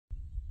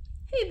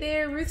Hey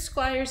there, Ruth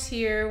Squires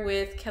here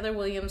with Keller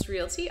Williams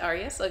Realty,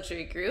 RES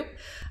Luxury Group.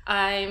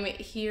 I'm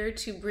here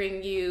to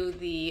bring you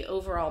the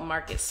overall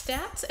market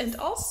stats, and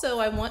also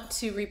I want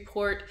to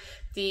report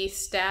the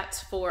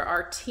stats for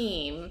our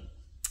team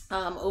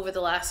over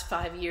the last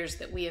 5 years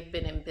that we have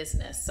been in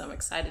business. So I'm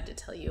excited to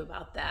tell you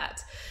about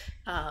that.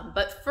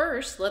 But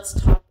first, let's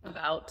talk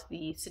about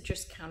the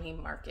Citrus County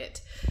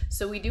market.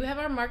 So we do have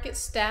our market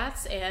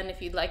stats, and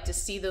if you'd like to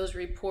see those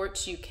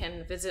reports, you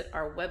can visit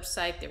our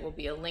website. There will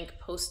be a link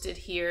posted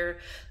here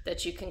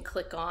that you can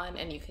click on,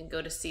 and you can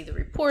go to see the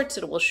reports.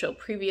 It will show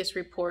previous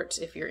reports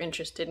if you're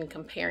interested in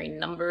comparing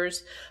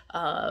numbers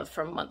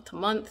from month to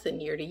month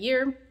and year to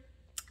year.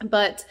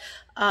 But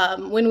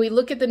when we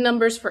look at the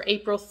numbers for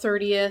April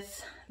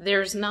 30th,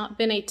 there's not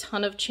been a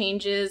ton of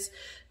changes.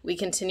 We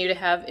continue to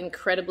have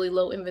incredibly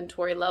low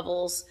inventory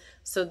levels,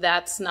 so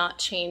that's not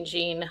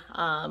changing.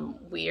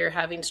 We are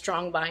having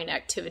strong buying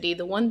activity.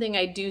 The one thing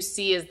I do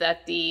see is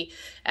that the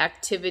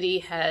activity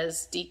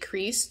has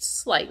decreased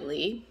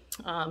slightly.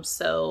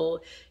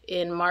 So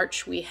in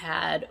March, we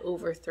had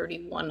over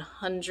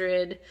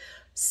 3,100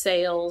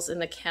 sales in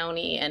the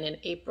county, and in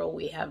April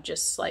we have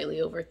just slightly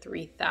over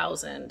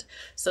 3,000.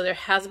 So there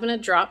has been a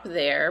drop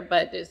there,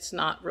 but it's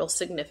not real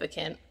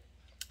significant.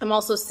 I'm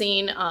also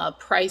seeing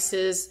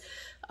prices,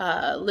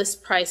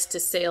 list price to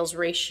sales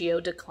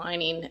ratio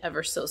declining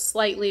ever so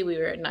slightly. We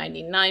were at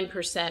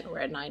 99%, we're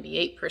at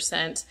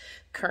 98%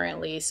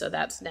 currently, so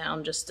that's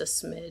down just a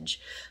smidge.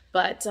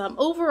 But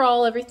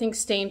overall, everything's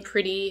staying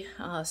pretty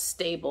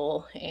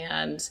stable,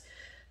 and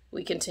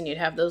we continue to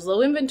have those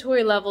low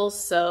inventory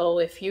levels. So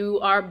if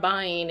you are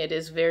buying, it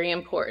is very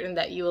important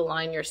that you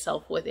align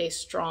yourself with a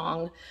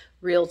strong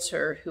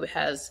realtor who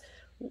has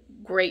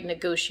great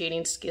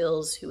negotiating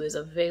skills, who is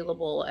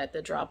available at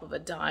the drop of a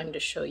dime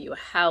to show you a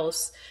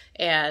house,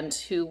 and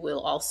who will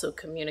also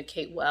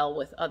communicate well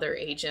with other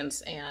agents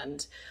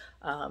and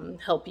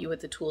help you with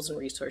the tools and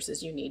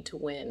resources you need to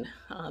win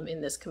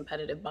in this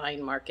competitive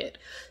buying market.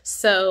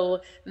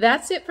 So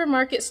that's it for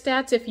market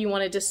stats. If you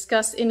want to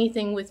discuss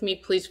anything with me,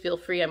 please feel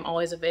free. I'm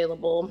always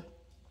available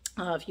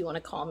if you want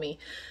to call me.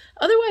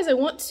 Otherwise, I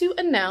want to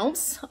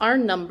announce our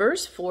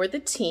numbers for the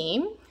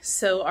team.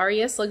 So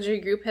RES Luxury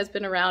Group has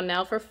been around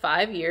now for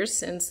 5 years,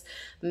 since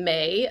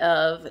May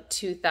of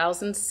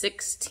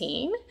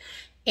 2016.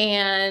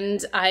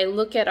 And I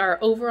look at our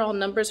overall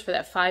numbers for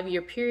that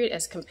 5-year period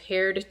as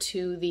compared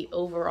to the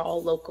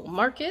overall local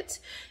market.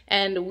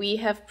 And we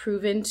have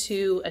proven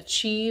to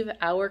achieve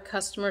our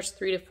customers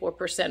 3 to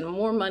 4%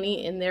 more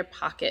money in their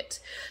pocket.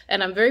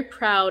 And I'm very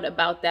proud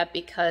about that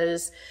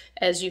because,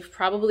 as you've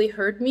probably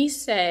heard me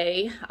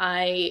say,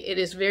 it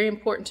is very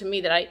important to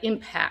me that I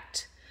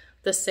impact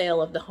the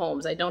sale of the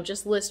homes. I don't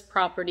just list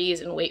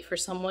properties and wait for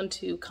someone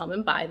to come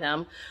and buy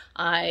them.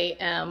 I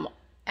am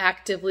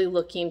actively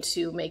looking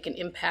to make an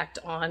impact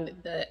on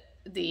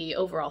the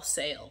overall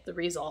sale, the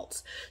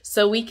results.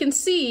 So we can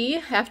see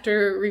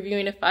after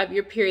reviewing a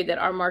 5-year period that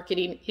our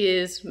marketing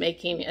is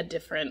making a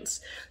difference.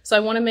 So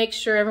I want to make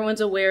sure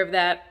everyone's aware of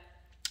that.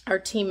 Our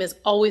team is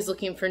always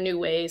looking for new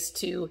ways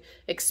to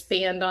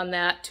expand on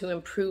that, to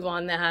improve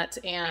on that,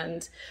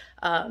 and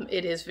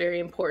it is very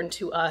important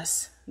to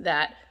us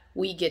that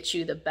we get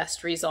you the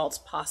best results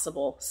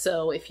possible.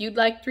 So if you'd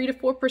like 3 to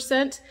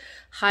 4%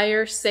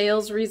 higher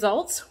sales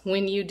results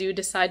when you do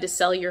decide to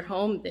sell your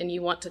home, then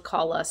you want to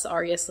call us.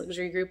 RES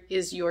Luxury Group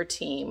is your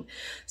team.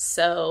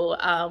 So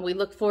we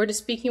look forward to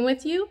speaking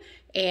with you.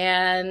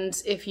 And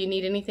if you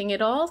need anything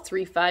at all,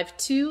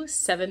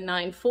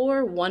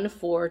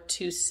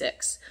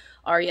 352-794-1426.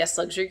 RES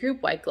Luxury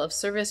Group, white glove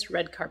service,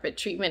 red carpet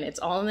treatment. It's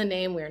all in the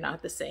name. We're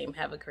not the same.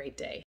 Have a great day.